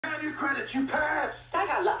your credits. You pass. I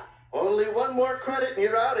got luck. Only one more credit and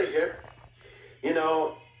you're out of here. You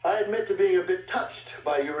know, I admit to being a bit touched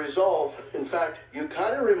by your resolve. In fact, you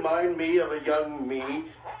kind of remind me of a young me.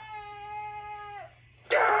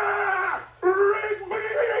 Ah! Ring me!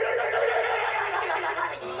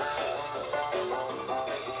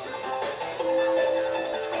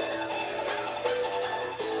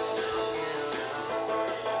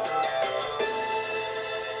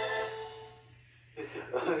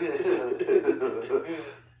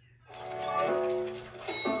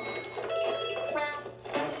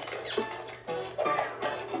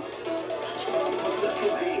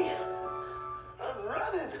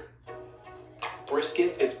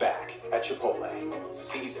 Brisket is back at Chipotle.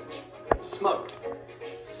 Seasoned, smoked,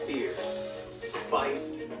 seared,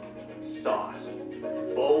 spiced, sauced,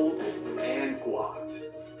 bold, and guaved.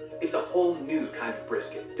 It's a whole new kind of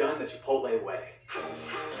brisket done the Chipotle way.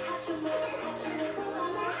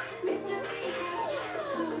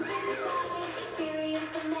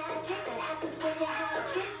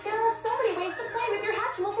 There are so many ways to play with your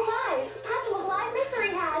Hatchimals Alive. Hatchimals Alive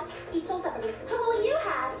Mystery Hatch. Each sold separately. Who will you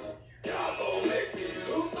hatch? Y'all gon' make me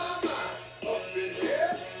lose my mind. Up in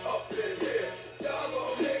here, up in here. Y'all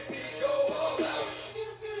gon' make me go all out.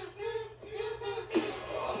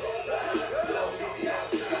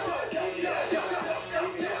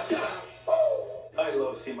 I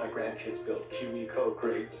love seeing my grandkids build Kiwi code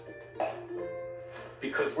grades.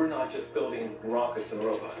 Because we're not just building rockets and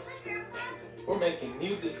robots. We're making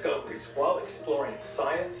new discoveries while exploring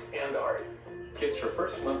science and art. Get your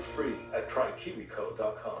first month free at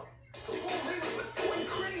trykiwicode.com. What's going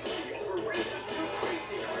crazy over Rachel's new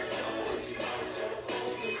crazy car shuffle?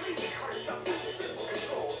 Crazy car shuffle, simple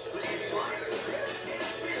control. Line of grip and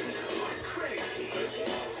spin like crazy.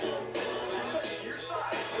 Touch your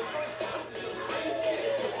size and join thousands of crazy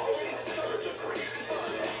kids who already discovered the crazy fun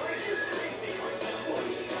of Rachel's crazy car shuffle.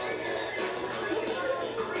 Crazy starts,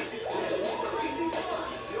 crazy spin, crazy fun.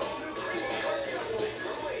 The all-new crazy car shuffle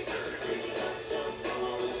from Laser.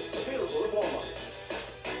 Available at Walmart.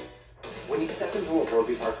 When you step into a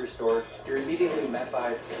Warby Parker store, you're immediately met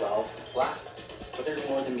by, well, glasses. But there's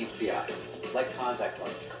more than meets the eye, like contact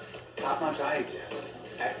lenses, top-notch eye exams,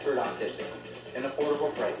 expert opticians, and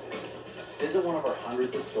affordable prices. Visit one of our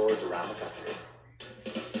hundreds of stores around the country.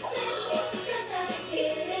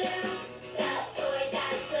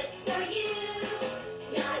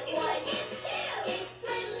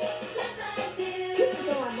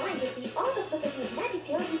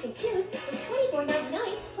 You can choose with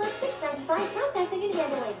 $24.99 plus $6.95 processing and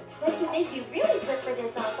handling. But to make you really flip for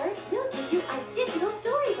this offer, we'll give you a digital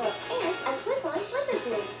storybook and a clip-on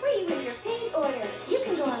flip-a-zoo free with your paid order. You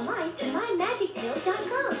can go online to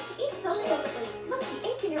mymagicdeals.com. Each sold separately. Must be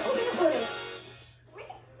 18 or older to order.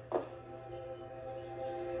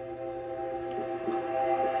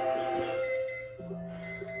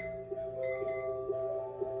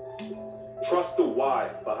 Trust the why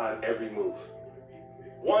behind every move.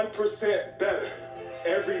 1% better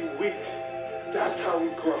every week. That's how we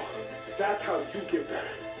grow. That's how you get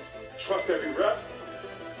better. Trust every rep.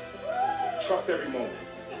 Trust every moment.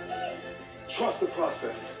 Trust the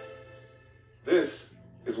process. This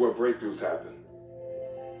is where breakthroughs happen.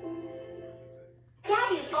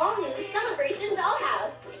 Gabby's all-new Celebration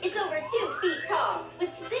Dollhouse. It's over 2 feet tall,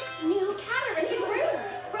 with 6 new cat-ribbon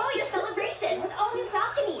rooms. Roll your celebration with all-new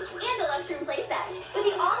balconies and a luxury playset. With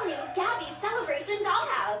the all-new Gabby's Celebration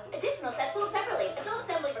Dollhouse. Additional sets sold separately. Adult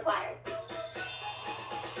assembly required.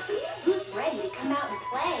 Who's ready to come out and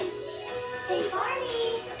play? Hey,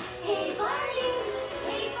 Barney! Hey, Barney!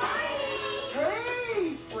 Hey, Barney!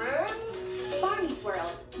 Hey, friends! Barney's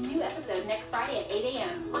World. New episode next Friday at 8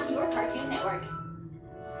 a.m. on your Cartoon Network.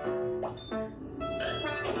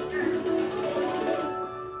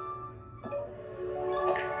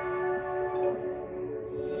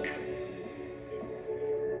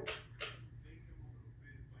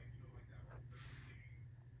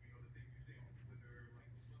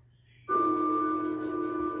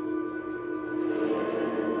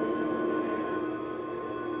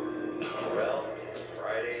 Well, it's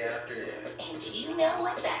Friday afternoon. And you know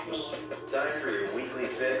what that means. Time for your weekly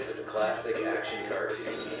fix of the classic action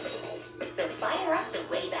cartoons. So fire up the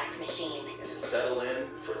Wayback Machine. And settle in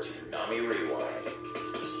for Toonami Rewind.